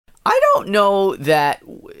I don't know that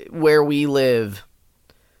where we live,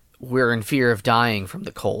 we're in fear of dying from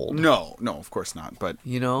the cold. No, of course not. But,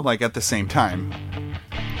 like at the same time,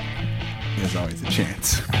 there's always a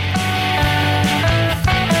chance.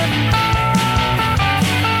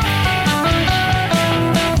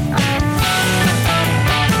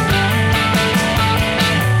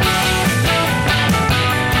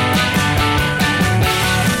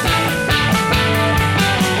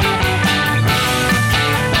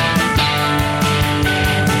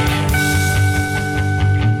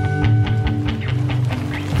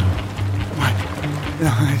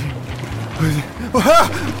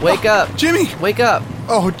 Wake up. Jimmy! Wake up.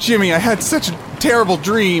 Oh, Jimmy, I had such a terrible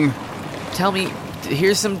dream. Tell me,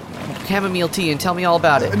 here's some chamomile tea and tell me all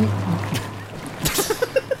about it.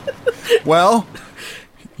 Well,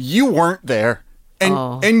 you weren't there.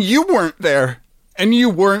 And you weren't there. And you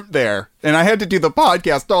weren't there. And I had to do the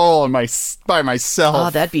podcast all by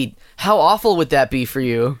myself. Oh, how awful would that be for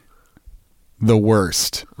you? The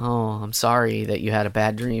worst. Oh, I'm sorry that you had a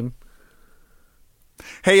bad dream.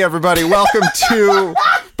 Hey, everybody. Welcome to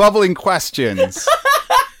Bubbling Questions.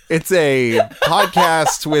 It's a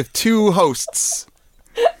podcast with two hosts.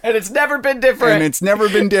 And it's never been different. And it's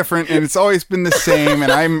always been the same.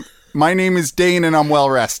 And my name is Dane, and I'm well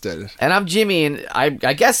rested. And I'm Jimmy, and I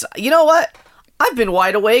guess, you know what? I've been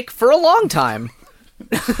wide awake for a long time.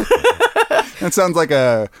 That sounds like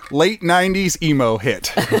a late 90s emo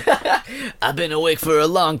hit. I've been awake for a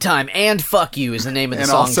long time, and fuck you is the name of the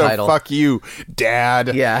song title. And also fuck you,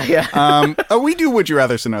 Dad. Yeah. We do Would You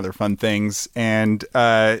Rathers and other fun things, and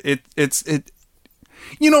it's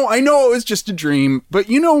I know it was just a dream, but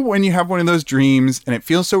when you have one of those dreams and it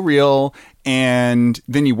feels so real, and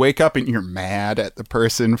then you wake up and you're mad at the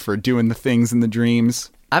person for doing the things in the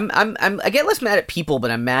dreams. I get less mad at people, but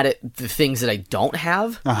I'm mad at the things that I don't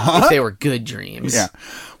have if they were good dreams. Yeah.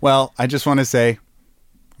 Well, I just want to say,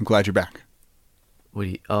 I'm glad you're back.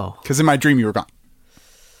 Because in my dream you were gone.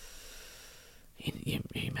 Were you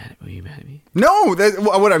mad at me? No,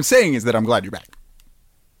 what I'm saying is that I'm glad you're back.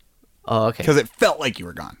 Oh, okay. Because it felt like you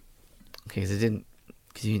were gone. Okay, because you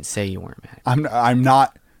didn't say you weren't mad. I'm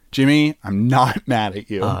not, Jimmy. I'm not mad at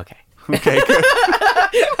you. Oh, okay. Okay, good.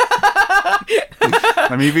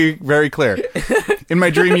 Let me be very clear. In my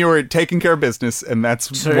dream, you were taking care of business, and that's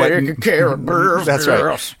taking care of business. That's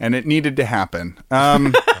right, and it needed to happen.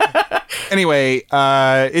 Anyway,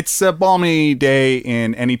 it's a balmy day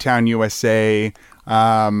in Anytown, USA.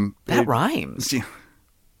 That rhymes.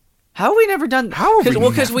 How have we never done?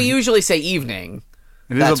 Because we usually say evening.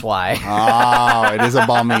 That's why. Oh, it is a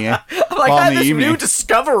balmy. I'm like, I had this evening. new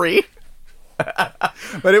discovery.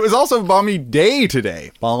 But it was also a balmy day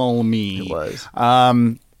today. Balmy. It was.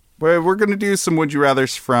 We're going to do some Would You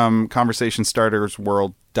Rathers from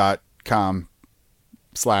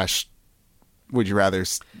conversationstartersworld.com/Would You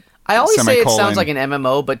Rathers. I always say it sounds like an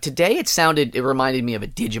MMO, but today it reminded me of a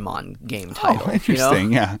Digimon game title. Oh,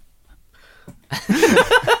 interesting, yeah.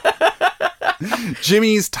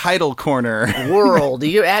 Jimmy's Title Corner. World.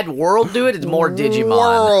 You add world to it, it's more Digimon.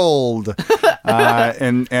 World.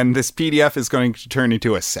 And this PDF is going to turn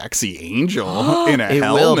into a sexy angel in a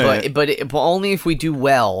helmet. It will, but only if we do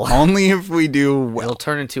well. Only if we do well. It'll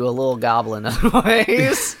turn into a little goblin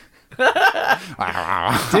otherwise.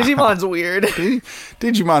 Digimon's weird.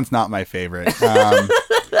 Digimon's not my favorite.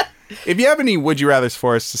 If you have any Would You Rathers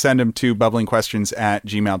for us, send them to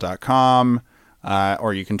bubblingquestions@gmail.com,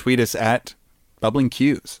 or you can tweet us at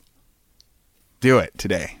bubblingqs. Do it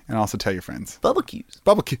today, and also tell your friends. Bubble Qs.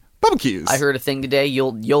 Bubble Qs. I heard a thing today.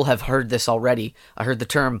 You'll have heard this already. I heard the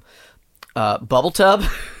term bubble tub.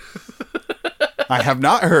 I have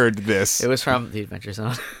not heard this. It was from The Adventure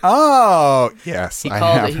Zone. Oh, yes. He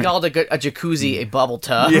called a jacuzzi a bubble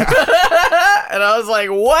tub. Yeah. And I was like,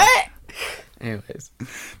 what? Anyways.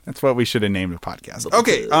 That's what we should have named the podcast.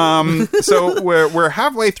 Okay, so we're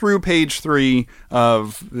halfway through page 3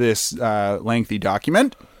 of this lengthy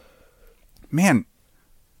document. Man,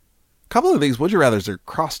 a couple of these Would You Rathers are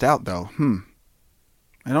crossed out, though.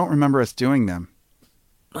 I don't remember us doing them.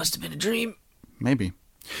 Must have been a dream. Maybe.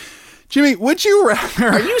 Jimmy, would you rather...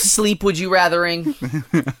 Are you sleep would you rathering?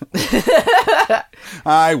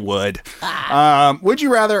 I would. Would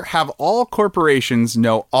you rather have all corporations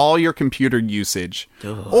know all your computer usage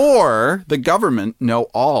or the government know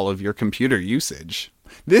all of your computer usage?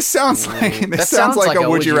 This sounds like a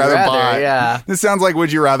Would You Rather bot. Yeah. This sounds like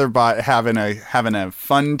Would You Rather bot having a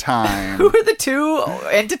fun time. Who are the two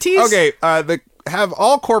entities? Okay, have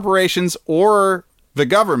all corporations or the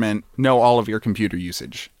government know all of your computer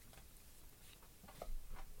usage.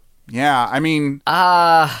 Yeah, I mean,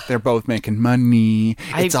 they're both making money.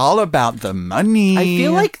 It's all about the money. I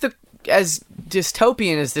feel like as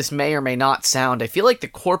dystopian as this may or may not sound, I feel like the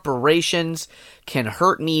corporations can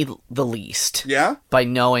hurt me the least. Yeah? By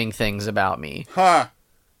knowing things about me. Huh.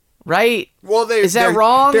 Right? Well, is that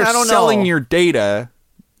wrong? They're I don't know. selling your data.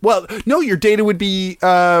 Well, no, your data would be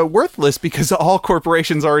worthless because all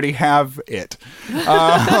corporations already have it.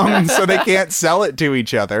 So they can't sell it to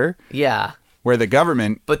each other. Yeah. Where the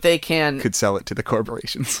government could sell it to the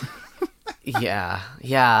corporations. Yeah.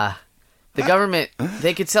 The government,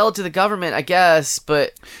 they could sell it to the government, I guess,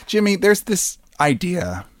 but... Jimmy, there's this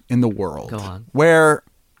idea in the world. Go on. Where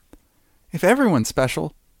if everyone's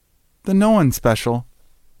special, then no one's special.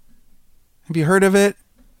 Have you heard of it?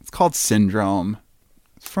 It's called Syndrome.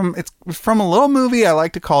 It's from a little movie I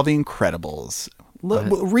like to call The Incredibles.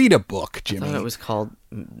 Read a book, Jimmy. I thought it was called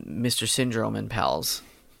Mr. Syndrome and Pals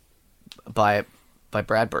by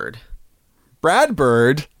Brad Bird. Brad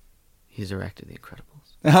Bird? He's directed The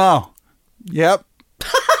Incredibles. Oh, yep.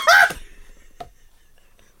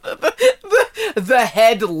 the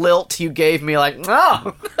head lilt you gave me, like,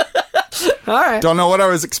 oh. All right. Don't know what I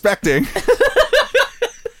was expecting.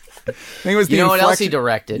 I think it was what else he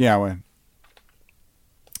directed? Yeah, what?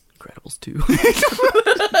 Incredibles 2.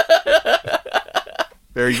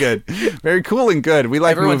 Very good. Very cool and good. We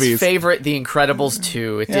like Everyone's movies. Favorite, The Incredibles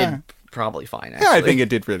 2. It did probably fine, actually. Yeah, I think it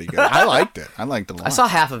did really good. I liked it. I liked it a lot. I saw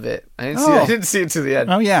half of it. I didn't see it to the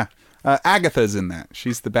end. Oh, yeah. Agatha's in that.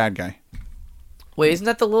 She's the bad guy. Wait, isn't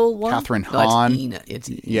that the little one? Catherine Hahn. No, it's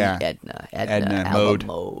Ina. It's Edna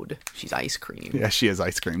Mode. She's ice cream. Yeah, she is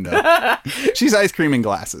ice cream, though. She's ice cream in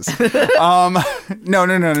glasses. No.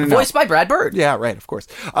 Voiced by Brad Bird. Yeah, right, of course.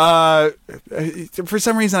 For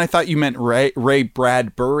some reason, I thought you meant Ray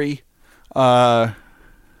Bradbury.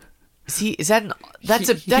 He's an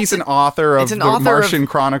author of the Martian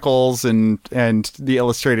Chronicles and The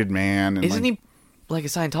Illustrated Man. And isn't he like a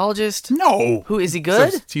Scientologist? No. Who is he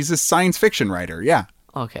good? So he's a science fiction writer, yeah.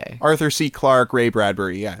 Okay. Arthur C. Clarke, Ray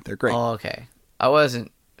Bradbury, yeah, they're great. Oh, okay. I wasn't.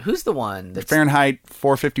 Who's the one? Fahrenheit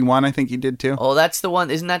 451, I think he did too. Oh, that's the one.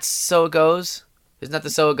 Isn't that So It Goes? Isn't that the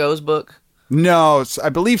So It Goes book? No, I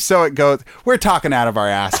believe So It Goes. We're talking out of our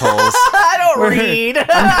assholes. I don't read.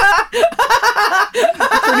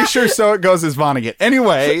 I'm pretty sure So It Goes is Vonnegut.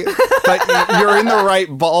 Anyway, but you're in the right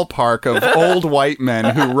ballpark of old white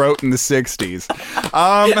men who wrote in the 60s.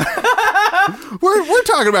 We're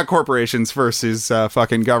talking about corporations versus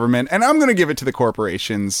fucking government, and I'm going to give it to the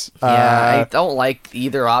corporations. Yeah, I don't like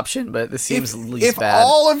either option, but this seems least bad. If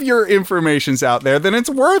all of your information's out there, then it's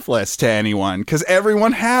worthless to anyone, because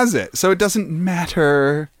everyone has it. So it doesn't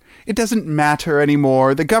matter. It doesn't matter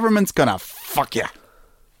anymore. The government's going to fuck you.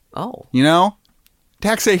 Oh. You know?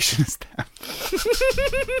 Taxation is theft.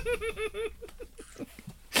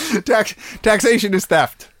 Taxation is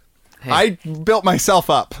theft. Hey. I built myself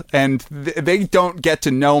up, and they don't get to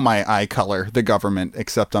know my eye color, the government,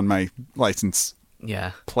 except on my license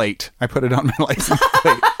plate. I put it on my license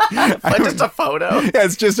plate. Just a photo? Yeah,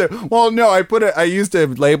 it's just I used a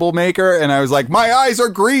label maker, and I was like, my eyes are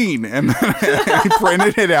green, and then I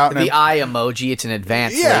printed it out. The eye emoji, it's an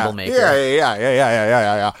advanced label maker.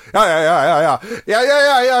 Yeah.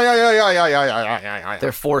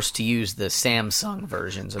 They're forced to use the Samsung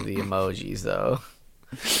versions of the emojis, though.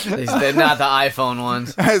 They're not the iPhone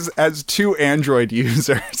ones. As two Android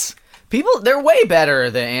users, they're way better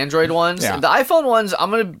than Android ones. Yeah. The iPhone ones,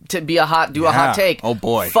 I'm gonna a hot take. Oh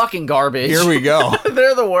boy, fucking garbage. Here we go.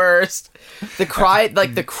 They're the worst. The cry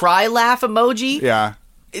laugh emoji. Yeah.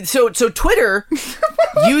 So Twitter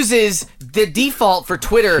uses the default for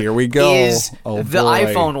Twitter. Here we go. Is the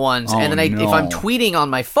iPhone ones, and then if I'm tweeting on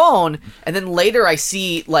my phone, and then later I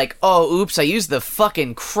see like, oh, oops, I used the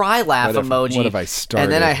fucking cry laugh emoji. What have I started?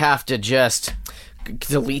 And then I have to just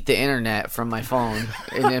delete the internet from my phone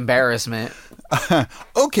in embarrassment.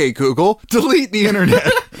 Okay, Google, delete the internet.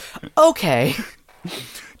 Okay.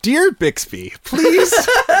 Dear Bixby, please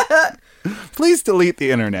delete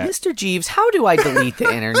the internet. Mr. Jeeves, how do I delete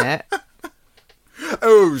the internet?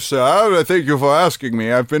 Oh, sir, thank you for asking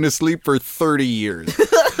me. I've been asleep for 30 years.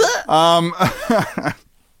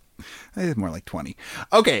 It's more like 20.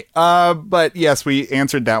 Okay, but yes, we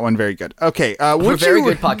answered that one very good. Okay. We're very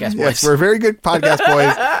good podcast boys. Yes, we're very good podcast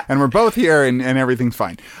boys, and we're both here, and everything's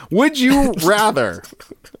fine. Would you rather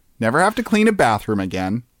never have to clean a bathroom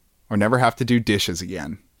again, or never have to do dishes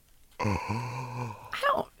again?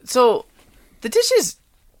 So, the dishes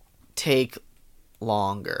take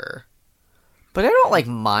longer, but I don't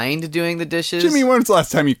mind doing the dishes. Jimmy, when's the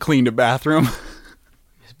last time you cleaned a bathroom?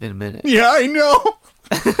 It's been a minute. Yeah, I know.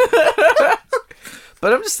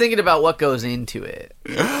 But I'm just thinking about what goes into it.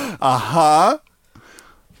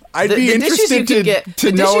 I'd be interested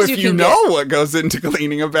to know if you know what goes into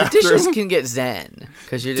cleaning a bathroom. Dishes can get zen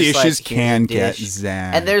because you're just dishes can get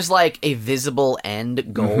zen, and there's like a visible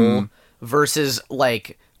end goal versus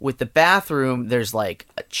like with the bathroom. There's like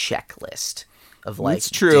a checklist of like, it's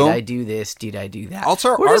true. Did I do this? Did I do that?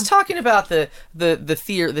 Also, we're just talking about the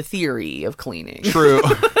theory of cleaning. True.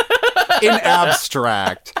 In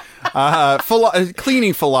abstract.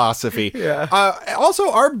 Cleaning philosophy. Yeah.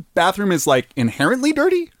 Also, our bathroom is like inherently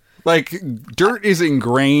dirty. Like, dirt is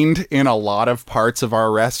ingrained in a lot of parts of our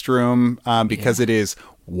restroom because it is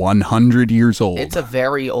 100 years old. It's a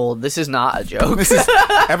very old. This is not a joke.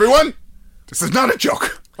 Everyone, this is not a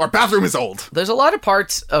joke. Our bathroom is old. There's a lot of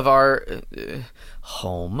parts of our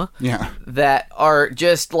home that are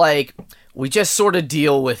just like, we just sort of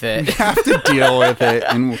deal with it. We have to deal with it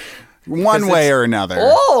in one way or another.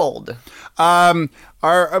 Old.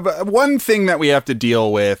 Our one thing that we have to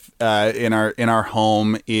deal with in our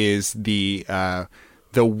home is the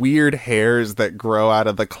weird hairs that grow out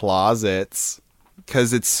of the closets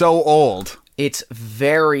because it's so old. It's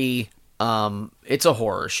very it's a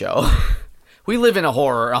horror show. We live in a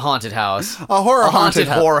haunted house. A haunted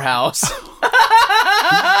whorehouse.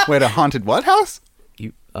 Wait, a haunted what house?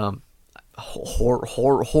 You horror.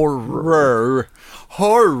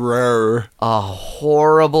 A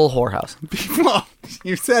horrible whorehouse. Well,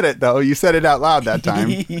 you said it though. You said it out loud that time.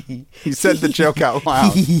 You said the joke out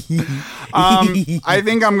loud. I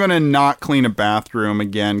think I'm gonna not clean a bathroom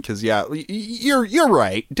again because you're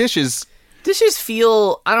right. Dishes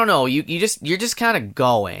feel, I don't know, you're just kind of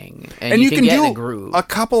going and you can get do in a groove. A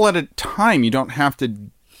couple at a time. You don't have to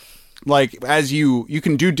like you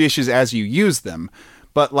can do dishes as you use them.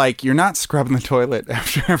 But, like, you're not scrubbing the toilet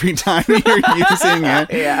after every time you're using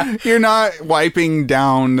it. Yeah. You're not wiping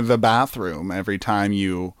down the bathroom every time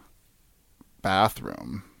you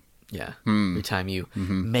bathroom. Yeah. Every time you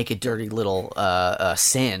make a dirty little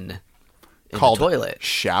sin in called the toilet.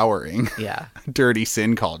 Showering. Yeah. Dirty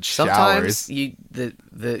sin called Sometimes showers. you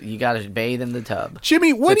got to bathe in the tub.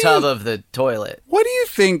 Jimmy, the tub of the toilet. What do you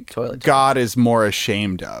think God is more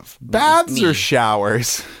ashamed of? Baths or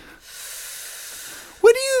showers?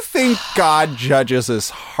 What do you think God judges us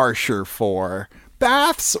harsher for?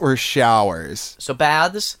 Baths or showers? So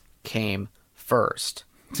baths came first.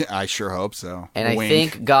 I sure hope so. And Wink. I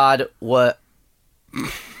think God what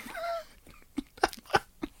What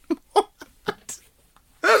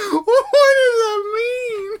does that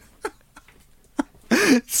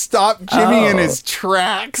mean? Stop Jimmy in his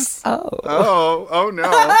tracks. Oh no.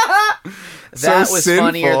 That was sinful.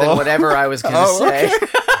 Funnier than whatever I was going to say. Okay.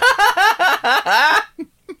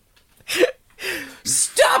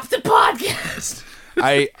 Stop the podcast.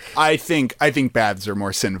 I think baths are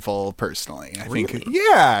more sinful personally. I Really? think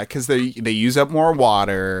because they use up more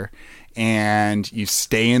water and you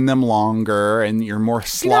stay in them longer and you're more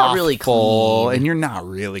slothful. You're not really clean. And you're not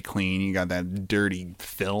really clean. You got that dirty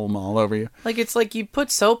film all over you. Like it's like you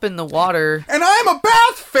put soap in the water. And I'm a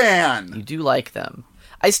bath fan. You do like them.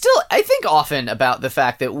 I think often about the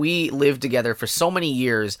fact that we lived together for so many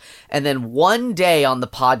years, and then one day on the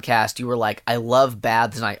podcast, you were like, I love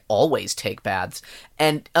baths, and I always take baths.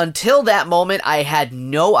 And until that moment, I had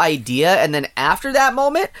no idea, and then after that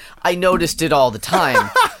moment, I noticed it all the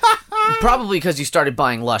time. Probably because you started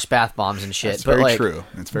buying Lush bath bombs and shit. That's very true.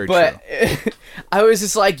 That's very true. But I was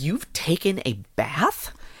just like, you've taken a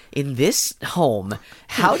bath? In this home?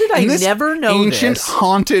 How did I never know this? Ancient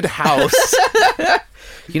haunted house.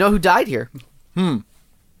 You know who died here? Well,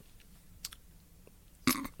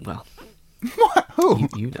 what? Who?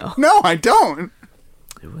 You know. No, I don't.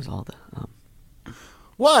 It was all the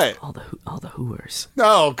what? All the hooers.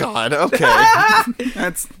 Oh God. Okay.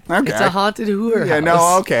 That's okay. It's a haunted hooer Yeah. house.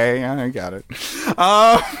 No. Okay. I got it.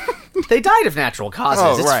 They died of natural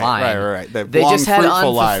causes. It's fine. Right. They just had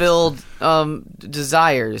unfulfilled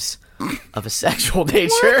desires of a sexual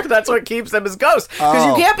nature. That's what keeps them as ghosts. Because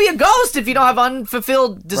you can't be a ghost if you don't have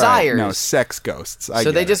unfulfilled desires. Right. No, sex ghosts.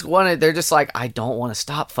 They're just like, I don't want to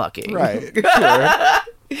stop fucking. Right. Sure.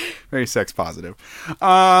 Very sex positive. We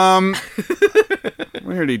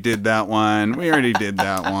already did that one.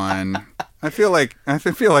 I feel like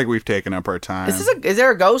we've taken up our time. Is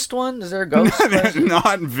there a ghost one? Is there a ghost?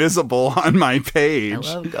 Not visible on my page.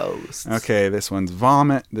 I love ghosts. Okay, this one's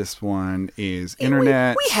vomit. This one is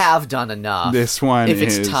internet. We have done enough. This one if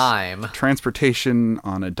is it's time. Transportation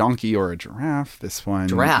on a donkey or a giraffe. This one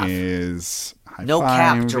is no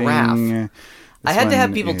cap giraffe. This I had to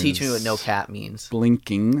have people teach me what no cap means.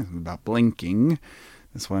 Blinking, about blinking.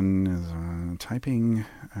 This one is typing.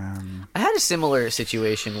 I had a similar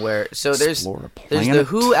situation where there's the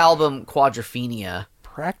Who album Quadrophenia.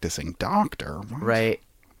 practicing doctor. What? right?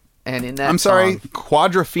 And in that I'm sorry, song-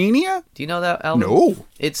 Quadrophenia? do you know that album? No.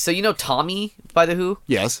 It's so you know Tommy by the Who.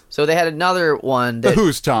 Yes. So they had another one The that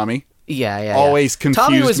Who's Tommy? yeah. Always Tommy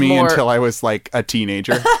confused was me more, until I was like a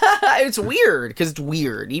teenager. it's weird because it's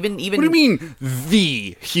weird. Even What do you mean,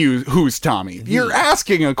 the Who's Tommy? You're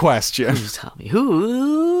asking a question. Who's Tommy?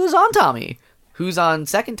 Who's on Tommy? Who's on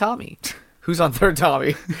second Tommy? Who's on third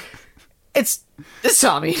Tommy? It's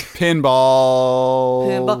Tommy.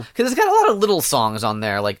 Pinball. Because it's got a lot of little songs on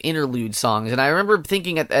there, like interlude songs. And I remember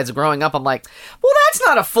thinking as growing up, I'm like, well, that's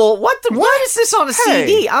not a full. Why is this on a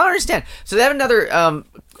CD? I don't understand. So they have another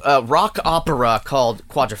rock opera called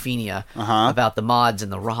Quadrophenia about the mods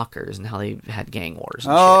and the rockers and how they had gang wars.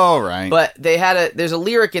 And Oh, shit. right. But they had there's a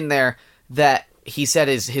lyric in there that he said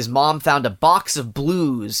his mom found a box of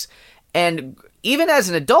blues, and even as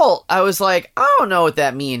an adult, I was like, I don't know what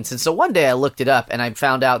that means. And so one day I looked it up and I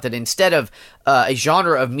found out that instead of a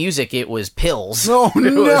genre of music, it was pills. Oh, It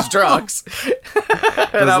no. was drugs.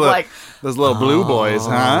 And I'm like, those little blue boys,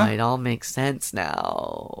 huh? It all makes sense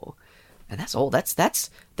now. And that's old. That's the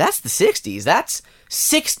 60s. That's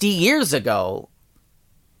 60 years ago.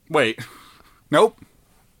 Wait. Nope.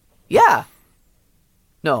 Yeah.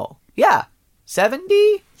 No. Yeah.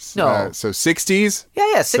 70? No. So 60s? Yeah,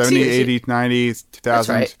 60s. 70, 80, 90s, 2000, That's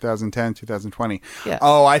right. 2010, 2020. Yeah.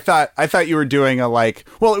 Oh, I thought you were doing a like,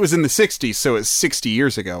 well, it was in the 60s, so it's 60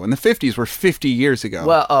 years ago. And the 50s were 50 years ago.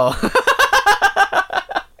 Well,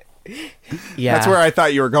 yeah. That's where I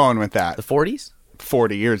thought you were going with that. The 40s?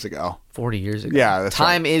 40 years ago. 40 years ago. Yeah, that's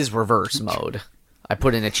Time is reverse mode. I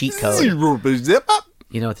put in a cheat code. Zip up.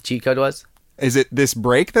 You know what the cheat code was? Is it this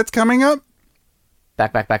break that's coming up?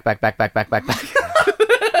 Back.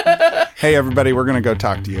 Hey, everybody, we're going to go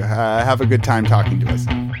talk to you. Have a good time talking to us.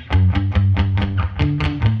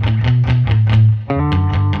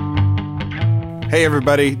 Hey,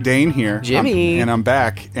 everybody, Dane here. Jimmy. And I'm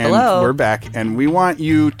back. And Hello. we're back. And we want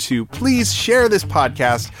you to please share this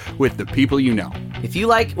podcast with the people you know. If you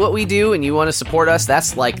like what we do and you want to support us,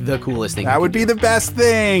 that's like the coolest thing. That would be the best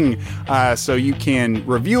thing. So you can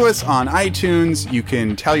review us on iTunes. You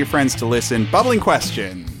can tell your friends to listen. Bubbling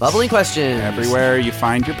Questions. Bubbling questions. Everywhere you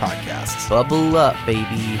find your podcasts. Bubble up,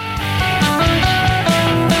 baby.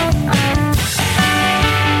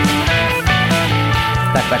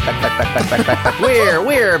 Back.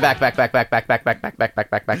 We're back.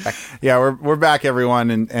 Yeah, we're back,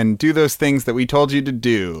 everyone, and do those things that we told you to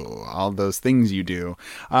do. All those things you do.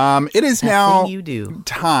 It is now thing you do.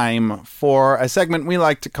 time for a segment we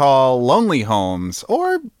like to call Lonely Homes,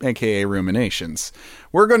 or AKA Ruminations.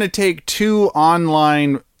 We're going to take two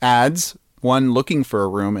online ads, one looking for a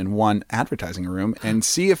room and one advertising a room, and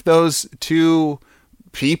see if those two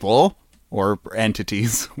people or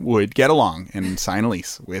entities would get along and sign a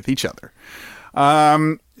lease with each other.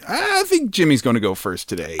 I think Jimmy's going to go first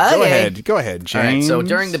today. Okay. Go ahead, James. All right, so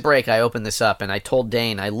during the break, I opened this up and I told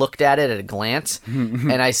Dane, I looked at it at a glance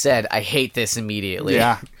and I said, I hate this immediately.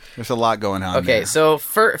 Yeah, there's a lot going on. Okay, there. so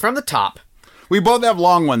from the top. We both have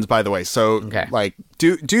long ones, by the way. So, Okay. like,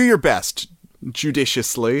 do your best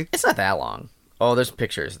judiciously. It's not that long. Oh, there's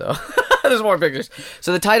pictures, though. There's more pictures.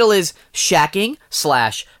 So the title is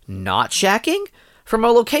Shacking/Not Shacking from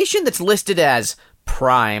a location that's listed as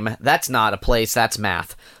Prime. That's not a place, that's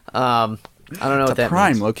math. I don't know what that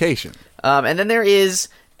Prime means. location. And then there is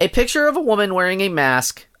a picture of a woman wearing a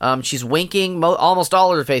mask. She's winking. Almost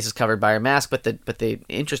all of her face is covered by her mask. But the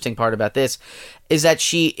interesting part about this is that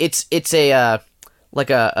it's a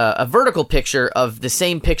vertical picture of the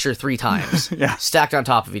same picture 3 times, Yeah. stacked on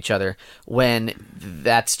top of each other. When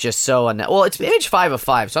that's just so well, it's image 5 of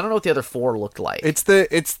 5, so I don't know what the other 4 looked like. It's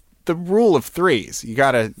the rule of threes. You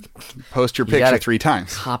got to post your picture gotta 3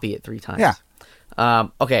 times. Copy it 3 times. Yeah.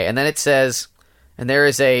 Okay, and then it says, and there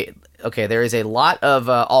is a lot of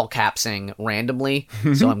all capsing randomly,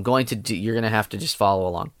 so I'm going to you're going to have to just follow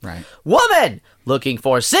along. Right. Woman looking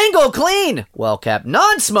for single, clean, well-kept,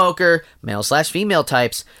 non-smoker, male/female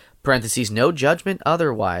types, parentheses, no judgment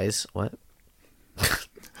otherwise. What?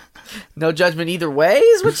 No judgment either way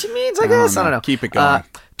is what she means, I guess. I don't know. Keep it going.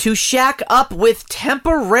 To shack up with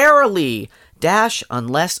temporarily,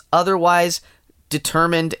 unless otherwise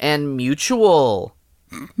determined and mutual.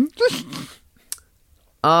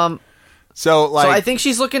 So, like, So I think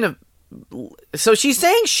she's looking to. So she's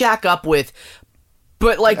saying shack up with,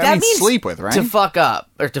 but like that means means sleep with, right? To fuck up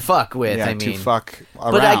or to fuck with. yeah, I mean, to fuck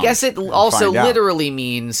around. but I guess it and also find out. literally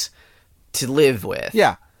means to live with.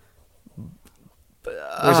 Yeah.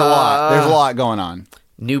 There's a lot. There's a lot going on.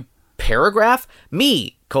 New paragraph.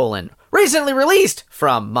 Me, recently released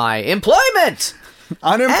from my employment.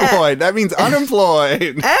 Unemployed. That means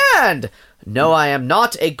unemployed. And No, I am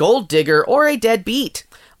not a gold digger or a deadbeat.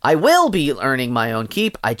 I will be earning my own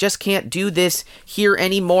keep. I just can't do this here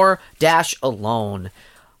anymore. Alone.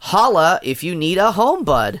 Holla if you need a home,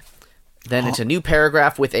 bud. Then it's a new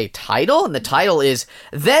paragraph with a title, and the title is,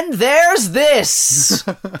 Then There's This!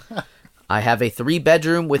 I have a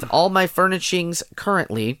 3-bedroom with all my furnishings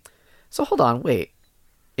currently. So hold on, wait.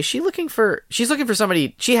 Is she looking for... She's looking for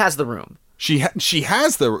somebody... She has the room. She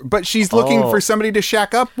has but she's looking for somebody to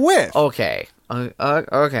shack up with. Okay.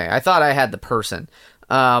 Okay. I thought I had the person.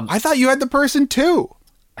 I thought you had the person too.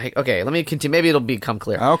 Okay, let me continue. Maybe it'll become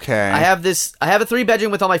clear. Okay. I have a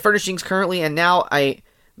 3-bedroom with all my furnishings currently, and now I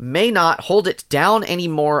may not hold it down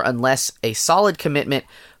anymore unless a solid commitment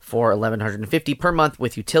for $1,150 per month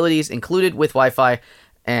with utilities included with Wi-Fi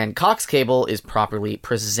and Cox cable is properly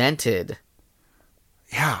presented.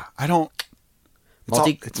 Yeah, I don't...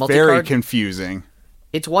 It's Multi-card? very confusing.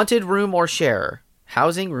 It's wanted room or share.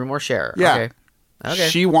 Housing, room or share. Yeah. Okay.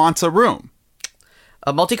 She wants a room.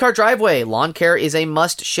 A multi-car driveway. Lawn care is a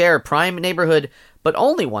must-share. Prime neighborhood, but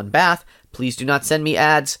only 1 bath. Please do not send me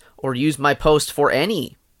ads or use my post for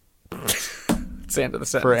any. It's the end of the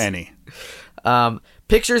sentence. For any.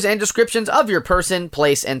 Pictures and descriptions of your person,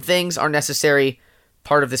 place, and things are necessary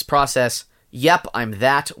part of this process. Yep, I'm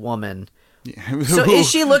that woman. Yeah. So is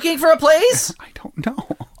she looking for a place? I don't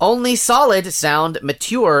know. Only solid, sound,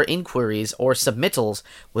 mature inquiries or submittals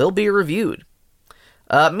will be reviewed.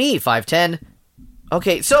 Me, 5'10".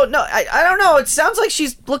 Okay, so, no, I don't know. It sounds like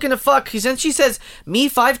she's looking to fuck. Since she says, me,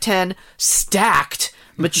 5'10", stacked,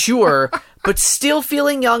 mature, but still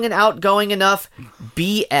feeling young and outgoing enough,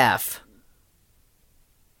 BF.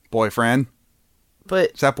 Boyfriend?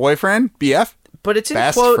 But Is that boyfriend? BF? But it's in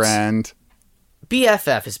best quotes. Friend.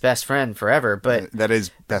 BFF is best friend forever, but... That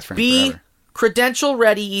is best friend B, forever. credential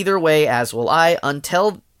ready either way, as will I,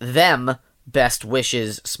 until them, best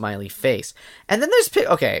wishes, smiley face. And then there's...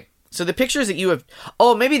 Okay, so the pictures that you have...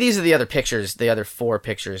 Oh, maybe these are the other pictures. The other 4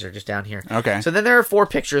 pictures are just down here. Okay. So then there are 4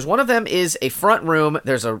 pictures. One of them is a front room.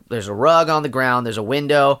 There's a rug on the ground. There's a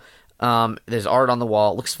window. There's art on the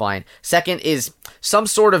wall. It looks fine. Second is some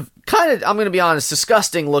sort of kind of, I'm going to be honest,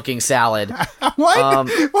 disgusting looking salad.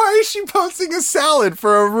 Why is she posting a salad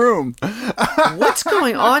for a room? What's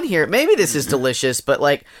going on here? Maybe this is delicious, but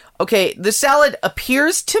like, okay, the salad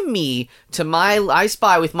appears to me, I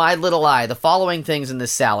spy with my little eye, the following things in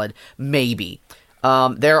this salad. Maybe.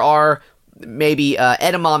 There are maybe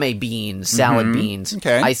edamame beans, salad beans.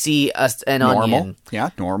 Okay. I see an onion.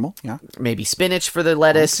 Yeah, normal. Yeah. Maybe spinach for the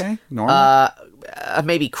lettuce. Okay, normal.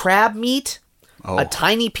 Maybe crab meat. Oh. A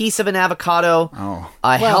tiny piece of an avocado. Oh.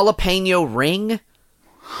 A jalapeno ring.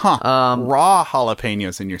 Raw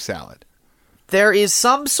jalapenos in your salad. There is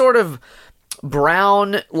some sort of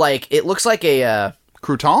brown, like, it looks like a...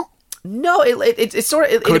 Crouton? No, it's sort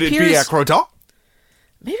of... Could it appears, it be a crouton?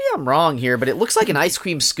 Maybe I'm wrong here, but it looks like an ice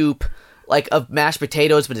cream scoop, like, of mashed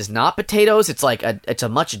potatoes, but it's not potatoes. It's like it's a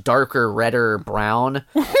much darker, redder brown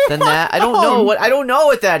than that. I don't know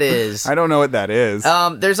what that is. I don't know what that is.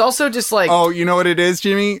 There's also just like... Oh, you know what it is,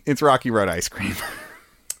 Jimmy? It's Rocky Road ice cream.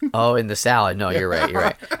 Oh, in the salad. No, you're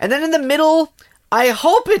right. And then in the middle, I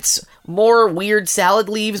hope it's more weird salad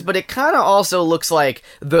leaves, but it kind of also looks like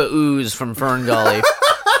the ooze from Fern Gully.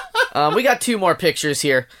 We got 2 more pictures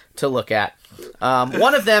here to look at.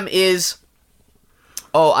 One of them is...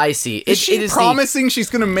 Oh, I see. Is she promising she's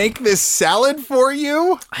going to make this salad for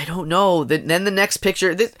you? I don't know. Then the next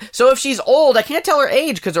picture... So if she's old, I can't tell her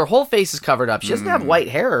age because her whole face is covered up. She doesn't have white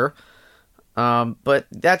hair. But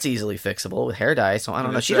that's easily fixable with hair dye, so I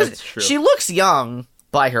don't know. She looks young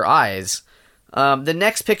by her eyes. The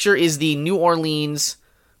next picture is the New Orleans,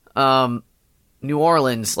 like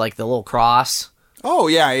the little cross. Oh,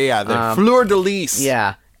 yeah. The fleur de lis.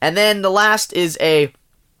 Yeah. And then the last is a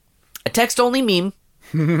text-only meme.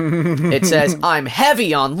 It says, I'm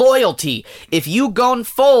heavy on loyalty. If you gon'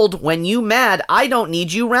 fold when you mad, I don't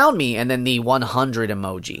need you round me. And then the 100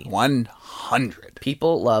 emoji. 100.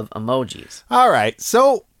 People love emojis. All right.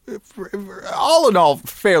 So, all in all,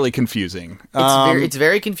 fairly confusing. It's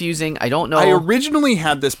very confusing. I don't know. I originally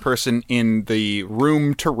had this person in the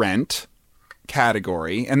room to rent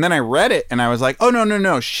category, and then I read it, and I was like, oh,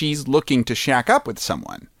 no. She's looking to shack up with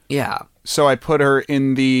someone. Yeah. So I put her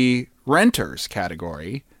in the renters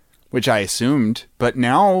category, which I assumed, but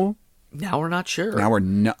now we're not sure. Now we're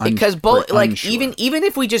because both, like, unsure. even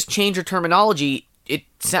if we just change her terminology,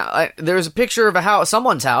 there's a picture of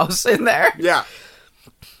someone's house in there. Yeah.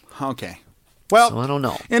 Okay. Well, so I don't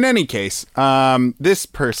know. In any case, this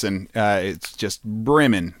person, it's just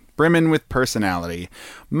brimming with personality.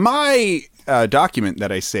 My document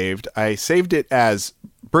that I saved it as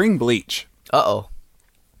bring bleach. Uh-oh.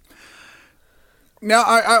 Now,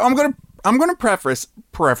 I'm gonna preface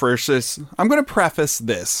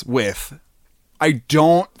this with, I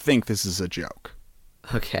don't think this is a joke.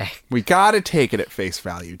 Okay. We gotta take it at face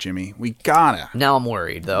value, Jimmy. We gotta. Now I'm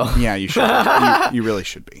worried, though. Yeah, you should. You really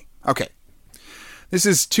should be. Okay. This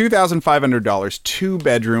is $2,500,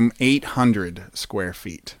 2-bedroom, 800 square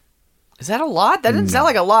feet. Is that a lot? That doesn't sound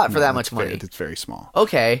like a lot for that much money. It's very small.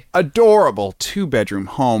 Okay. Adorable 2-bedroom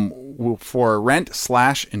home for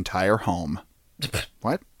rent/entire home.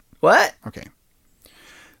 What? What? Okay.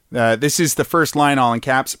 This is the first line, all in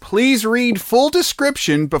caps. Please read full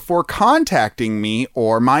description before contacting me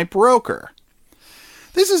or my broker.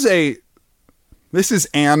 This is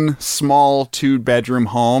an small 2-bedroom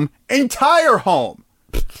home, entire home,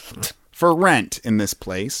 for rent in this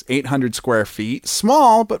place. 800 square feet,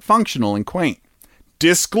 small but functional and quaint.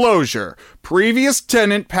 Disclosure. Previous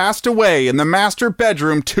tenant passed away in the master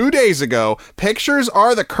bedroom 2 days ago. Pictures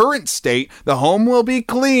are the current state. The home will be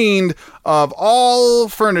cleaned of all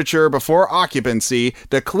furniture before occupancy.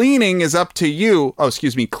 The cleaning is up to you.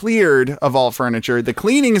 Cleared of all furniture. The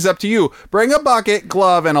cleaning is up to you. Bring a bucket,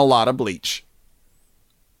 glove, and a lot of bleach.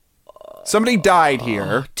 Somebody died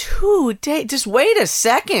here. 2 days. Just wait a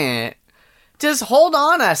second. Just hold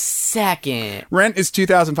on a second. Rent is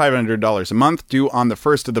 $2,500 a month, due on the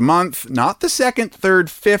 1st of the month, not the 2nd, 3rd,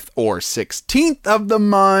 5th, or 16th of the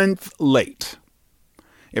month late.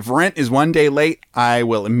 If rent is 1 day late, I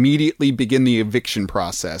will immediately begin the eviction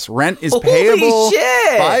process. Rent is payable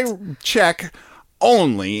by check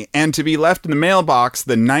only and to be left in the mailbox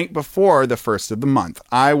the night before the 1st of the month.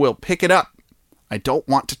 I will pick it up. I don't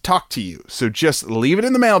want to talk to you, so just leave it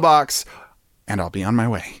in the mailbox and I'll be on my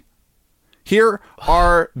way. Here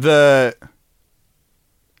are the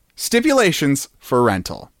stipulations for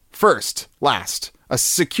rental. First, a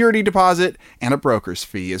security deposit and a broker's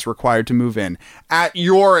fee is required to move in at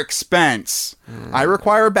your expense. I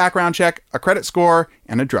require a background check, a credit score,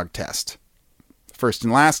 and a drug test. First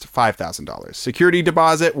and last, $5,000. Security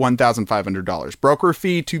deposit, $1,500. Broker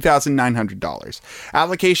fee, $2,900.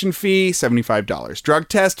 Application fee, $75. Drug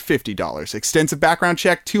test, $50. Extensive background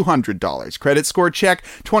check, $200. Credit score check,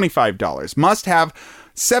 $25. Must have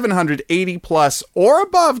 780 plus or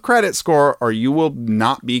above credit score or you will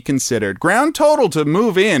not be considered. Ground total to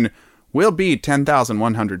move in will be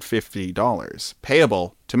 $10,150.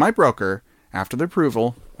 Payable to my broker after the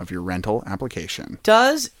approval of your rental application.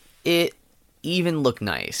 Does it even look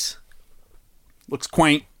nice? Looks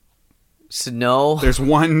quaint. So no. There's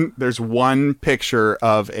one picture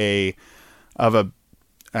of a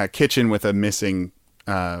kitchen with a missing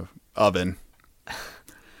oven.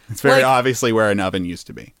 It's very obviously where an oven used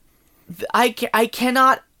to be. I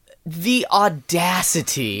cannot. The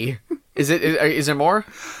audacity. Is there more?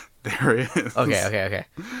 There is. Okay.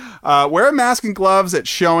 Wear a mask and gloves at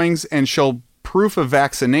showings and show proof of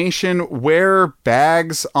vaccination. Wear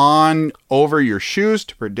bags on over your shoes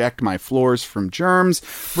to protect my floors from germs.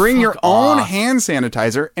 Bring your own hand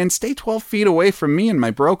sanitizer and stay 12 feet away from me and my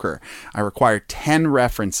broker. I require 10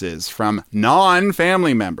 references from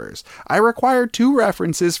non-family members. I require 2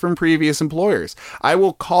 references from previous employers. I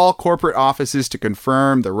will call corporate offices to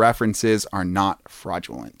confirm the references are not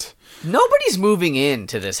fraudulent. Nobody's moving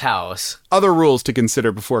into this house. Other rules to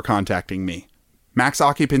consider before contacting me. Max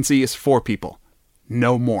occupancy is 4 people.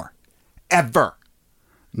 No more. Ever.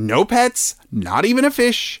 No pets, not even a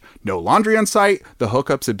fish. No laundry on site. The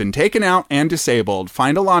hookups have been taken out and disabled.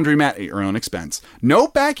 Find a laundromat at your own expense. No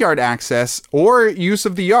backyard access or use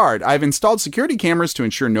of the yard. I've installed security cameras to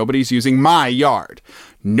ensure nobody's using my yard.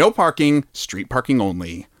 No parking, street parking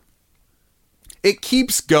only. It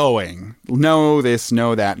keeps going. No this,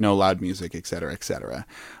 no that, no loud music, etc., etc.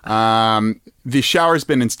 The shower's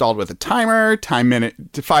been installed with a timer.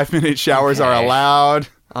 5-minute showers are allowed.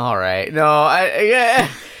 All right. No, I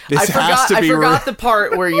forgot the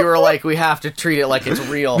part where you were like, we have to treat it like it's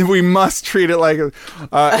real. We must treat it like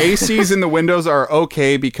ACs in the windows are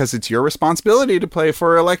okay because it's your responsibility to pay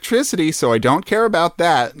for electricity, so I don't care about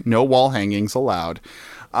that. No wall hangings allowed.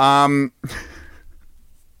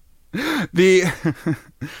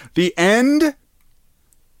 The end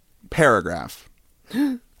paragraph.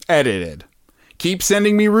 Edited. Keep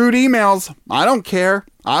sending me rude emails. I don't care.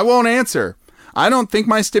 I won't answer. I don't think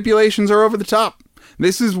my stipulations are over the top.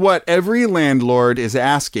 This is what every landlord is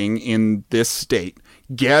asking in this state.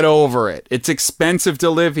 Get over it. It's expensive to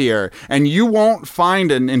live here, and you won't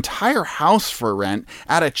find an entire house for rent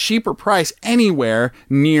at a cheaper price anywhere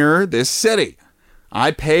near this city.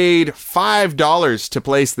 I paid $5 to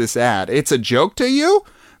place this ad. It's a joke to you?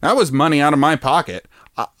 That was money out of my pocket.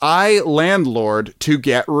 I landlord to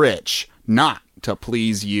get rich, not to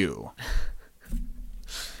please you.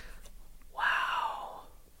 Wow.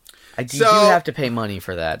 You do have to pay money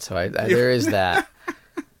for that, so there is that.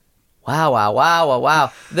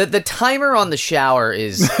 Wow. The timer on the shower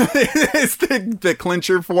is it's the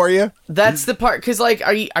clincher for you. That's the part, because like,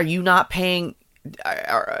 are you not paying?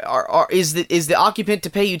 Is the occupant to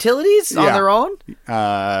pay utilities on their own?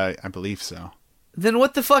 I believe so. Then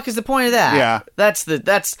what the fuck is the point of that? Yeah, that's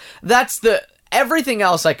the everything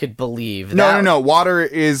else I could believe. No. Water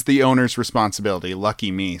is the owner's responsibility.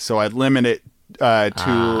 Lucky me. So I'd limit it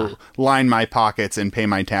to line my pockets and pay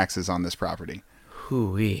my taxes on this property.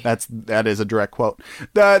 Hooey. That is a direct quote.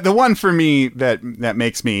 The one for me that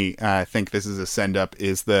makes me think this is a send up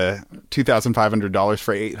is the $2,500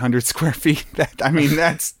 for 800 square feet.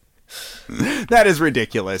 That is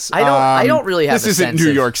ridiculous. I don't really have. This isn't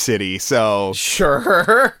New York City, so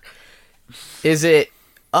sure. Is it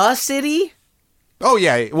a city? Oh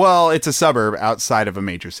yeah. Well, it's a suburb outside of a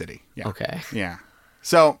major city. Yeah. Okay. Yeah.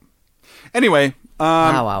 So anyway,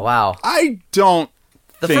 wow. I don't.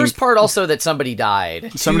 The first part also that somebody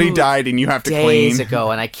died. Somebody died and you have to clean. Days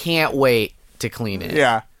ago, and I can't wait to clean it.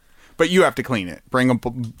 Yeah, but you have to clean it. Bring a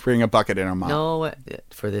bucket in a mop. No,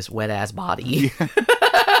 for this wet ass body.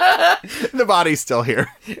 The body's still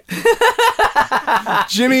here.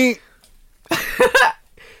 Jimmy,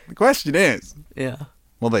 the question is,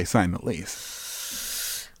 will they sign the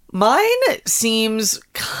lease? Mine seems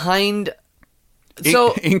kind.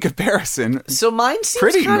 In comparison, so mine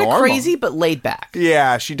seems kind of crazy, but laid back.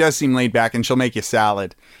 Yeah, she does seem laid back, and she'll make you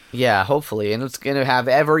salad. Yeah, hopefully, and it's gonna have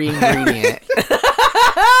every ingredient.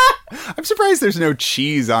 I'm surprised there's no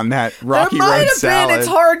cheese on that Rocky Road salad. Been, it's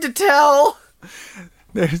hard to tell.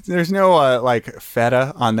 There's no like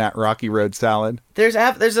feta on that Rocky Road salad. There's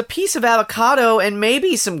a piece of avocado and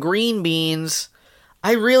maybe some green beans.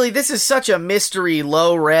 This is such a mystery,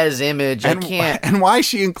 low-res image. I can't. And why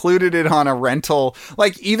she included it on a rental,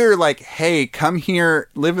 like, either like, hey, come here,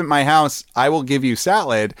 live at my house, I will give you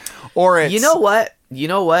salad, or it's... You know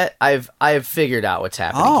what? I've figured out what's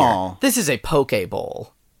happening here. This is a poke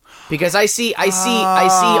bowl. Because I see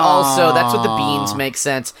also, that's what the beans make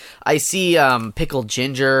sense. I see pickled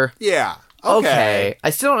ginger. Yeah. Okay. I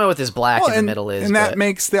still don't know what this black in the middle is. And that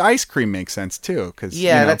makes the ice cream make sense too, because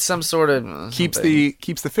that's some sort of keeps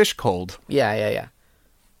the fish cold. Yeah.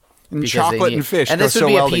 And because chocolate and fish, and go this would so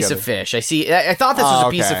be well a piece together. of fish. I thought this was a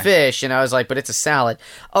piece of fish, and I was like, but it's a salad.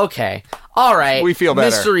 Okay, all right. We feel better.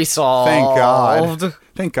 Mystery solved.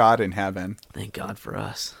 Thank God in heaven. Thank God for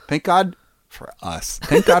us. Thank God for us.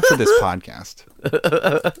 Thank God for this podcast.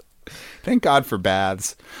 Thank God for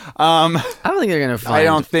baths. I don't think they're going to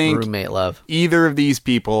find roommate love. Either of these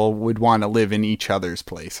people would want to live in each other's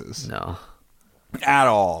places. No. At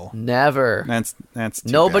all. Never. That's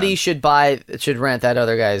nobody should rent that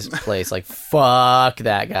other guy's place. Like, fuck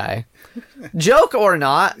that guy. Joke or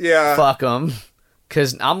not, fuck him.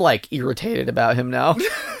 Because I'm, like, irritated about him now.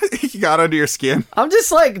 He got under your skin. I'm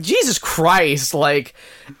just like, Jesus Christ. Like,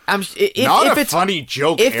 not a funny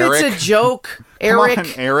joke, Eric. If it's a joke, Eric. Come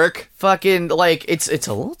on, Eric. Fucking, like, it's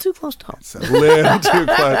a little too close to home. It's a little too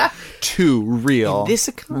close. Too real. In this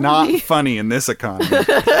economy. Not funny in this economy.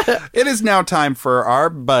 It is now time for our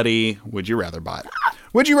buddy, Would You Rather Bot.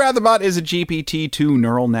 Would You Rather Bot is a GPT-2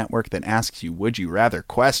 neural network that asks you would you rather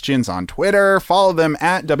questions on Twitter. Follow them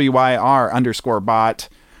at WYR_bot.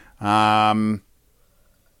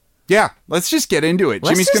 Yeah, let's just get into it.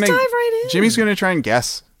 Dive right in. Jimmy's gonna try and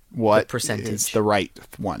guess what is the right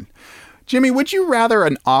one. Jimmy, would you rather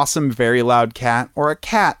an awesome, very loud cat or a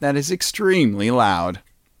cat that is extremely loud?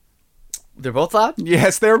 They're both loud?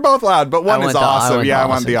 Yes, they're both loud, but one is awesome. I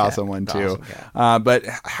want the awesome cat. one too. But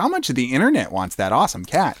how much of the internet wants that awesome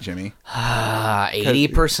cat, Jimmy?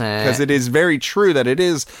 80%. Because it is very true that it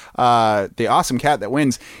is the awesome cat that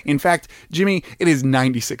wins. In fact, Jimmy, it is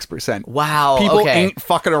 96%. Wow. People ain't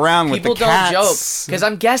fucking around with the cats. People don't joke. Because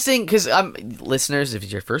I'm guessing, listeners, if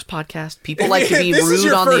it's your first podcast, people like to be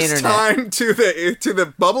rude on the internet. This is your first time to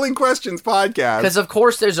the Bubbling Questions podcast. Because of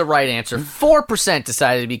course there's a right answer. 4%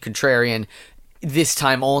 decided to be contrarian. This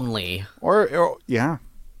time only. Or yeah.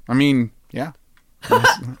 I mean, yeah.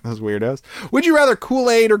 Those weirdos. Would you rather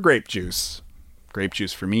Kool-Aid or grape juice? Grape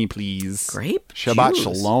juice for me, please. Grape Shabbat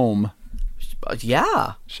juice. Shalom.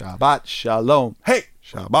 Yeah. Shabbat Shalom. Hey!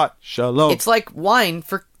 Shabbat Shalom. It's like wine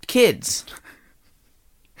for kids.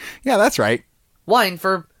 Yeah, that's right. Wine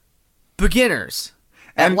for beginners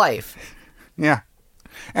at life. Yeah.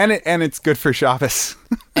 And it's good for Shabbos.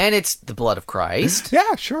 And it's the blood of Christ.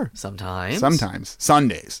 Yeah, sure. Sometimes.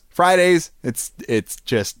 Sundays. Fridays, it's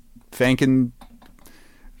just thanking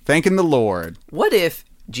the Lord. What if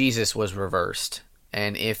Jesus was reversed?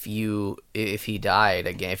 and if he died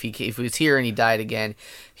again, if he was here and he died again,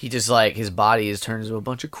 he just like his body is turned into a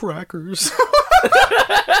bunch of crackers.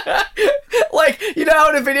 Like, you know how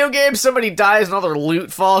in a video game somebody dies and all their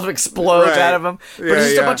loot falls and explodes out of them? But it's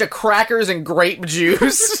just a bunch of crackers and grape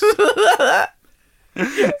juice.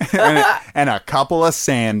 and a couple of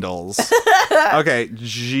sandals. Okay,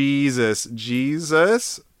 Jesus.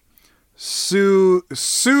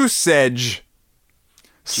 Sausage.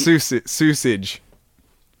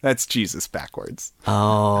 That's Jesus backwards.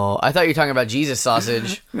 Oh, I thought you were talking about Jesus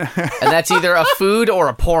sausage. And that's either a food or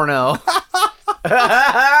a porno.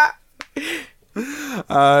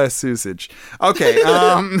 Sausage. Okay,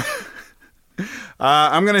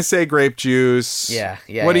 I'm gonna say grape juice. Yeah.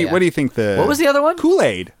 What do you think What was the other one?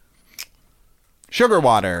 Kool-Aid. Sugar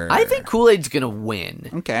water. I think Kool-Aid's gonna win.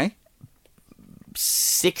 Okay.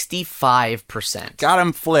 65%. Got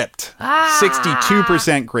him flipped.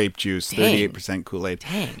 62% grape juice, Dang. 38% Kool-Aid.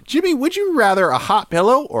 Dang. Jimmy, would you rather a hot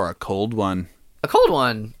pillow or a cold one? A cold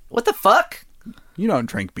one. What the fuck? You don't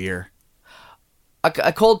drink beer.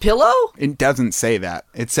 A cold pillow? It doesn't say that.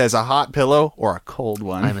 It says a hot pillow or a cold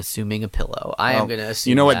one. I'm assuming a pillow. I am going to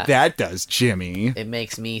assume You know what that does, Jimmy? It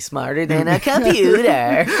makes me smarter than a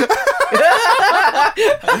computer.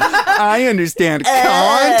 I understand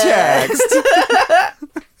context.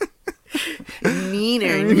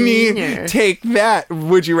 Meaner. Take that.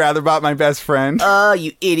 Would you rather about my best friend? Oh,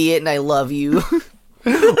 you idiot, and I love you.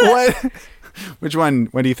 What? Which one?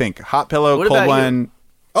 What do you think? Hot pillow, What cold about one? you?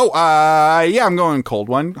 Oh, yeah, I'm going cold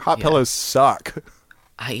one. Hot pillows suck.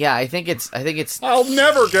 Yeah, I think it's I'll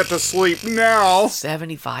never get to sleep now.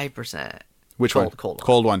 75%. Which one? Cold one.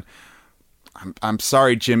 Cold one. I'm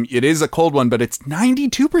sorry, Jim. It is a cold one, but it's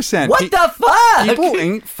 92%. What the fuck? People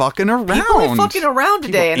ain't fucking around. People ain't fucking around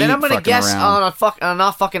today, People and then I'm ain't gonna fucking guess around. on a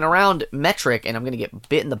not fucking around metric, and I'm gonna get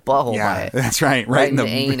bit in the butthole by Yeah, it. that's right. Right in the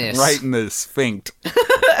anus. Right in the sphinct.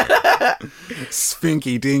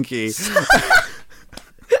 Spinky dinky.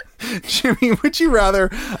 Jimmy, would you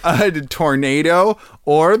rather a tornado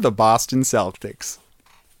or the Boston Celtics?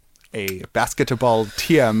 A basketball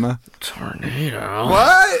team. Tornado.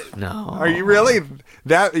 What? No. Are you really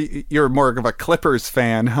that? You're more of a Clippers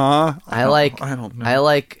fan, huh? I like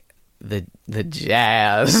the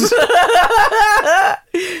Jazz. Are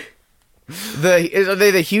they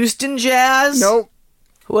the Houston Jazz? Nope.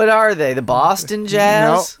 What are they? The Boston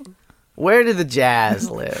Jazz? Nope. Where do the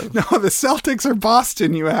Jazz live? No, the Celtics are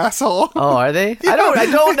Boston, you asshole. Oh, are they? I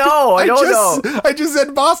don't know. I don't know. I just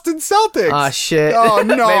said Boston Celtics. Ah, shit. Oh,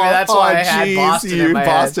 no. Maybe that's why I had jeez, Boston in my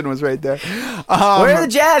Boston was right there. Where do the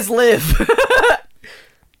Jazz live?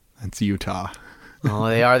 That's Utah. Oh,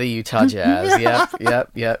 they are the Utah Jazz. Yep.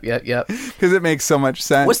 Because it makes so much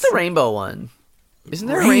sense. What's the rainbow one? Isn't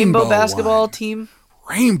there a rainbow basketball team?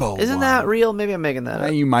 Rainbow Isn't one. that real? Maybe I'm making that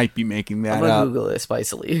up. You might be making that I'm gonna up. Google it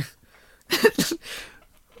spicily.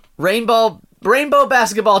 Rainbow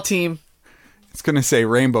basketball team. It's going to say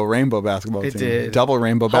rainbow basketball It team. did. Double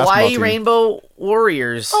rainbow basketball Hawaii team. Rainbow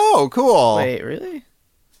Warriors. Oh, cool. Wait, really?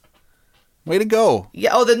 Way to go.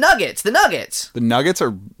 Yeah. Oh, the Nuggets. The Nuggets. The Nuggets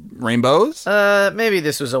are rainbows? Maybe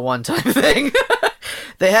this was a one-time thing.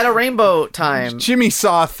 They had a rainbow time. Jimmy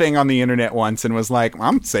saw a thing on the internet once and was like,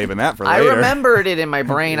 I'm saving that for I later. remembered it in my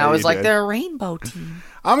brain. Yeah, I was you like, did. they're a rainbow team.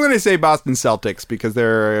 I'm going to say Boston Celtics because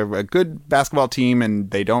they're a good basketball team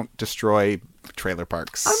and they don't destroy trailer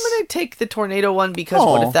parks. I'm going to take the tornado one because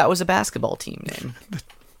what if that was a basketball team name?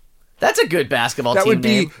 That's a good basketball That team would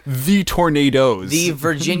be name. the Tornadoes. The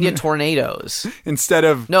Virginia Tornadoes. Instead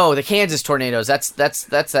of... No, the Kansas Tornadoes. That's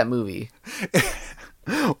that movie.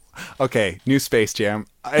 Okay, new Space Jam.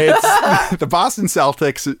 It's the Boston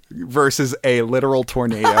Celtics versus a literal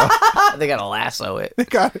tornado. They got to lasso it.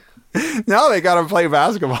 Now they got to play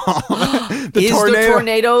basketball. The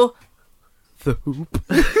tornado the hoop?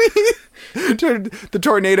 The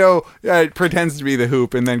tornado pretends to be the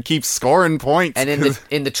hoop and then keeps scoring points. And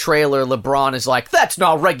in the trailer, LeBron is like, "That's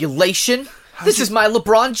not regulation. This is my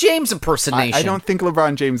LeBron James impersonation." I don't think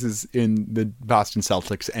LeBron James is in the Boston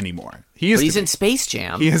Celtics anymore. He's in Space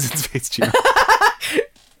Jam. He is in Space Jam.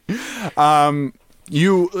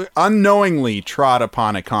 You unknowingly trod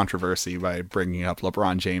upon a controversy by bringing up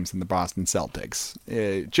LeBron James and the Boston Celtics.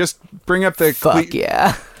 Just bring up the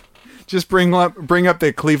yeah. Just bring up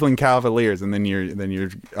the Cleveland Cavaliers, and then you're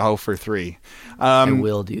 0 for 3. I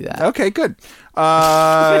will do that. Okay, good.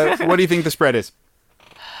 What do you think the spread is?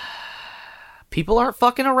 People aren't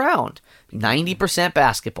fucking around. 90%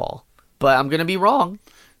 basketball, but I'm gonna be wrong.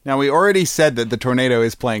 Now, we already said that the tornado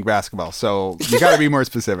is playing basketball, so you got to be more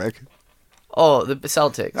specific. Oh, the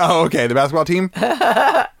Celtics. Oh, okay. The basketball team?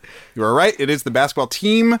 You are right. It is the basketball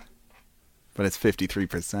team. But it's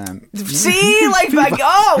 53%. See? Like,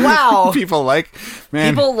 oh, wow. People like,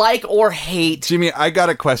 man. People like or hate. Jimmy, I got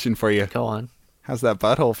a question for you. Go on. How's that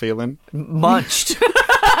butthole feeling? Munched.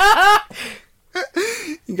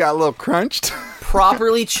 You got a little crunched?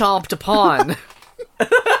 Properly chomped upon.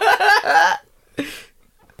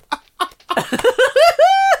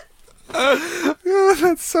 Oh,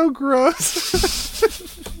 that's so gross.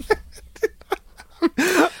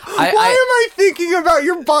 Why am I thinking about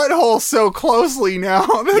your butthole so closely now?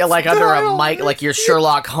 Yeah, like under a mic, like you're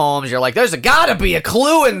Sherlock Holmes. You're like, there's gotta be a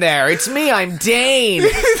clue in there. It's me, I'm Dane.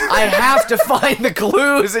 I have to find the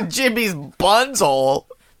clues in Jimmy's bunshole.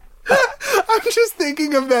 I'm just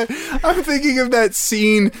thinking of that. I'm thinking of that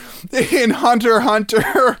scene in Hunter x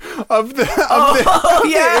Hunter of the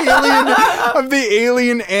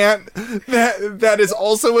alien ant that is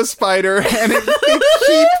also a spider, and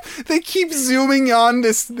they keep zooming on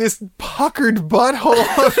this puckered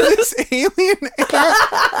butthole of this alien ant.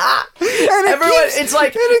 And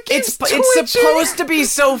it's supposed to be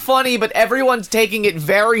so funny, but everyone's taking it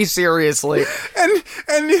very seriously. And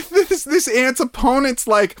this ant's opponent's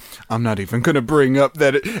like, I'm not even gonna bring up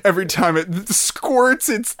that every time it squirts,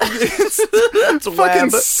 it's fucking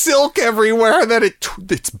web. silk everywhere. That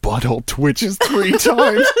its butthole twitches 3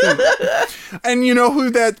 times. And you know who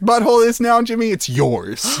that butthole is now, Jimmy? It's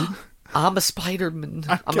yours. I'm a Spider-Man.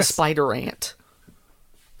 I'm a spider ant.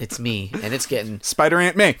 It's me, and it's getting Spider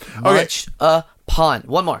Ant May. Okay. much upon.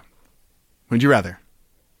 One more. Would you rather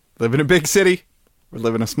live in a big city or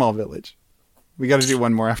live in a small village? We got to do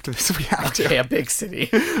one more after this. We have to. Okay, a big city.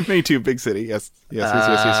 Me too, big city. Yes.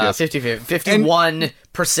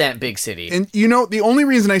 51% big city. And you know, the only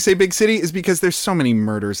reason I say big city is because there's so many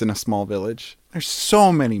murders in a small village. There's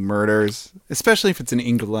so many murders, especially if it's in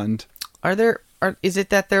England. Is it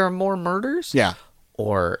that there are more murders? Yeah.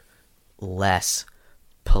 Or less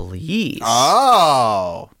police?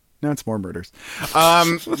 Oh. No, it's more murders.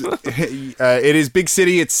 It is big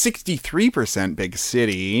city. It's 63% big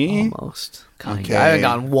city. Almost. I Okay. haven't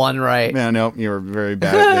gotten one right. No, you were very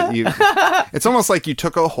bad at it. It's almost like you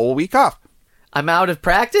took a whole week off. I'm out of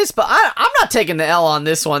practice, but I'm not taking the L on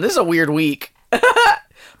this one. This is a weird week.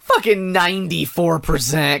 Fucking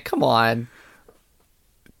 94%. Come on.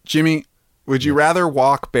 Jimmy, would you rather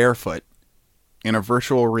walk barefoot in a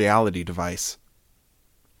virtual reality device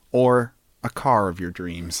or a car of your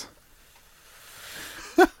dreams?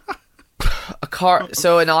 A car.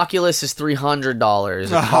 So an Oculus is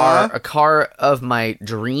 $300. A car of my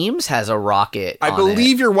dreams has a rocket. I on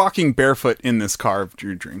believe it. you're walking barefoot in this car of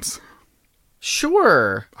your dreams.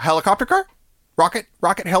 Sure. A helicopter car? Rocket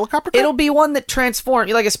helicopter car? It'll be one that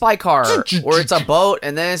transforms, like a spy car, or it's a boat,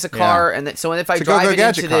 and then it's a car, and then so if I drive it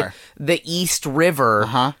into the East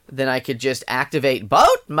River, then I could just activate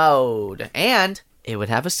boat mode, and it would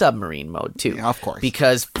have a submarine mode too. Yeah, of course.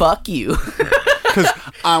 Because fuck you. Because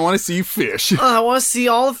I want to see fish. I want to see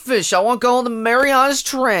all the fish. I want to go in the Marianas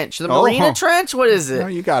Trench. The Marina Trench? What is it? No,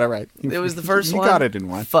 you got it right. It was the first one? You got it in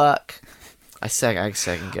one. Fuck. I second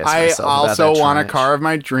guess I myself about also that want a trench. car of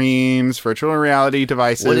my dreams. Virtual reality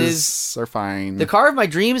devices are fine. The car of my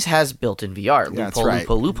dreams has built-in VR. Loophole, That's right.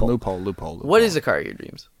 Loophole. What is the car of your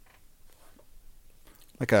dreams?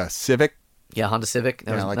 Like a Civic? Yeah, Honda Civic.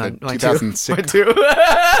 That Yeah, was like a mine 2006. too.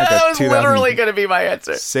 That was 2000 literally going to be my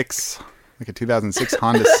answer. Like a 2006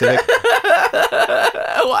 Honda Civic.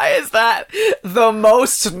 Why is that the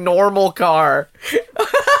most normal car?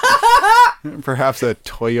 Perhaps a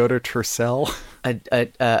Toyota Tercel. A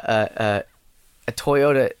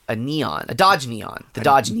Toyota, a Neon, a Dodge Neon, the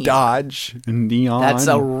Dodge Neon. Dodge Neon. That's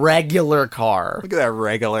a regular car. Look at that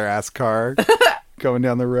regular ass car going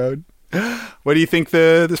down the road. What do you think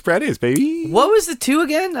the spread is, baby? What was the 2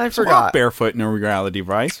 again? I Walk forgot. barefoot in a reality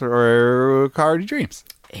device or car of your dreams?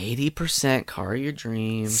 80% car of your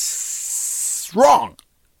dreams. Wrong.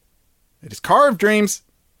 It is car of dreams.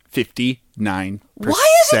 59%. Why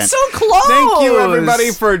is it so close? Thank you,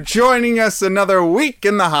 everybody, for joining us another week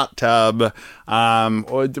in the hot tub.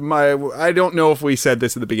 I don't know if we said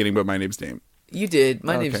this at the beginning, but my name's Dame. You did.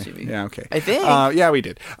 My name's Jimmy. Yeah, okay. I think. Yeah, we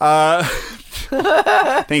did.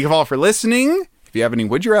 Thank you all for listening. If you have any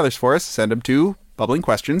would you rathers for us, send them to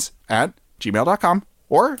bubblingquestions@gmail.com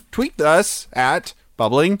or tweet us at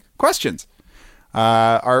bubblingquestions.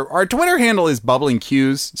 Our Twitter handle is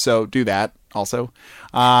bubblingqs, so do that also.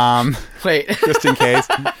 Wait. Just in case.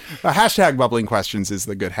 Hashtag bubblingquestions is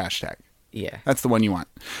the good hashtag. Yeah. That's the one you want.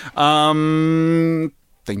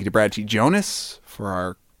 Thank you to Brad T. Jonas for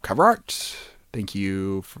our cover art. Thank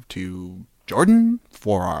you to Jordan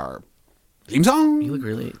for our theme song. You look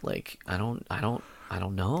really like I don't know.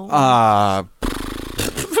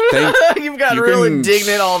 You've You've got real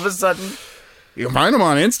indignant all of a sudden. You can find them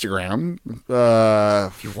on Instagram.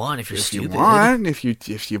 If you want, if you're If stupid. you want, if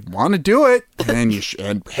you want to do it, then you should.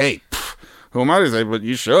 And hey, who am I to say? But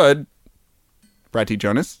you should. Brad T.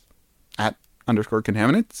 Jonas at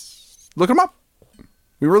 _contaminants. Look him up.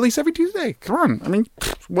 We release every Tuesday. Come on. I mean,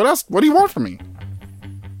 what else? What do you want from me?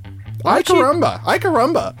 Ay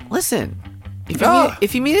caramba. Listen,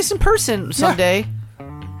 if you meet us in person someday.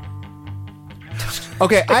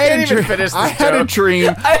 Okay, I had a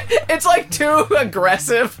dream. It's like too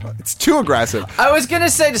aggressive. It's too aggressive. I was gonna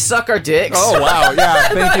say to suck our dicks. Oh wow, yeah.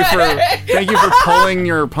 Thank you for pulling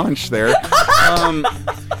your punch there.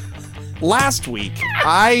 Last week,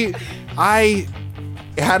 I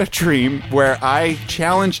had a dream where I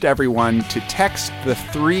challenged everyone to text the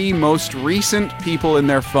 3 most recent people in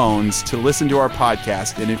their phones to listen to our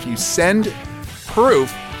podcast, and if you send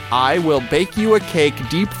proof, I will bake you a cake,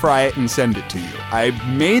 deep fry it, and send it to you. I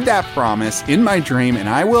made that promise in my dream, and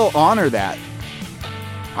I will honor that.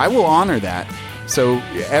 So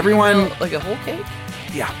everyone, Like a whole cake?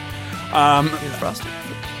 yeah, Is it frosted?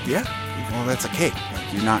 yeah. Well, that's a cake.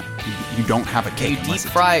 Like you don't have a Do cake. you deep unless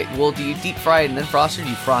it's- fry it? Well, do you deep fry it and then frost it, or do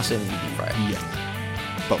you frost it and then you deep fry it? Yes.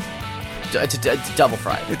 Both. It's a double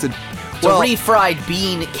fried. It's a It's a refried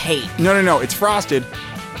bean cake. No. It's frosted.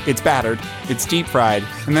 It's battered. It's deep fried,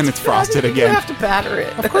 and then it's frosted You again. have to batter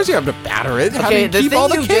it. Of course, you have to batter it. How do Okay, you the keep thing all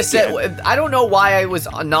the you cake just in? said, I don't know why I was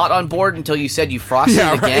not on board until you said you frosted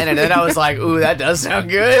Yeah, it again, right. and then I was like, ooh, that does sound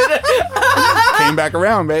good. Came back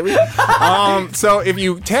around, baby. So if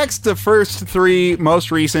you text the first 3 most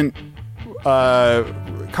recent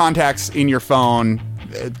contacts in your phone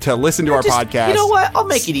to listen to our Just- podcast. You know what? I'll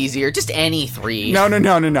make it easier. Just any 3. No.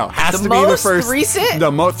 Has The to be the most first. recent?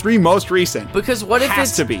 The 3 most recent. Because what if Has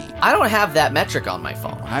it's... to be. I don't have that metric on my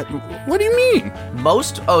phone. What do you mean?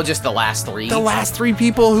 Just the last 3. The last 3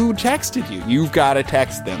 people who texted you. You've got to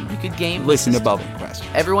text them. You could game Listen the to system. Bubbling Questions.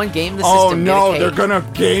 Everyone game the system. Oh Get a no, cake. they're gonna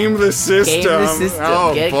game the system. Game the system.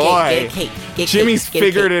 Oh Get a boy, cake. Get a cake. Get a Jimmy's cake. Get a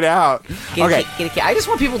figured cake. it out. Get Okay, a cake. Get a cake. I just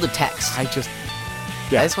want people to text. I just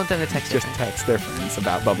want them to text. just text their friends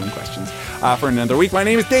about Bubbling Questions for another week. My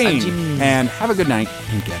name is Dane, Jimmy. and have a good night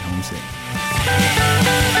and get home safe.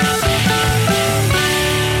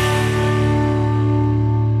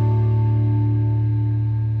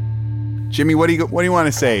 Jimmy, what do you want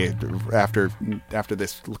to say after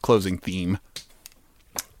this closing theme?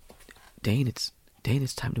 Dane, it's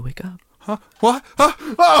time to wake up. Huh? What? Huh?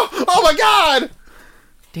 Oh my God!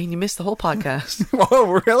 Dane, you missed the whole podcast.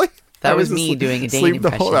 Whoa, really? That I was a me doing a Dane sleep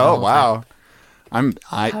impression the Oh whole wow!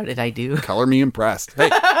 How did I do? Color me impressed. Hey,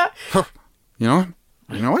 you know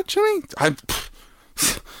what, Jimmy?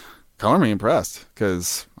 Color me impressed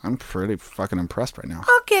because I'm pretty fucking impressed right now.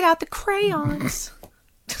 I'll get out the crayons.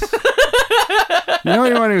 You know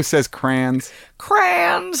anyone who says crayons?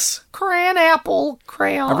 Crayons. Crayon apple.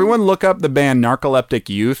 Crayon. Everyone look up the band Narcoleptic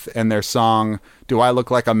Youth and their song "Do I Look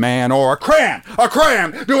Like a Man or a Crayon? A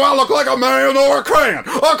Crayon? Do I look like a man or a crayon?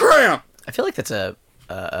 A crayon?" I feel like that's a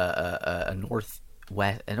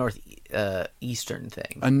eastern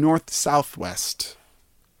thing. A north-southwest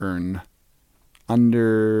urn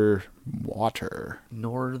underwater.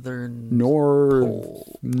 Northern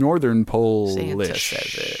Northern Santa Polish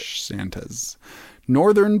says it. Santas.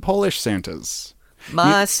 Northern Polish Santas.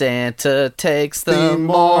 My Santa takes the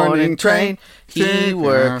morning train. He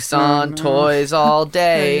works on toys all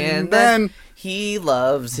day, and then he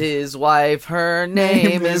loves his wife. Her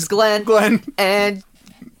name is Glenn. And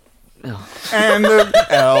And the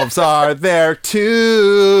elves are there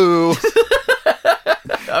too.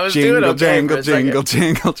 I was doing Jingle, okay for jangle, a second. jingle,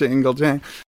 jingle, jingle, jangle.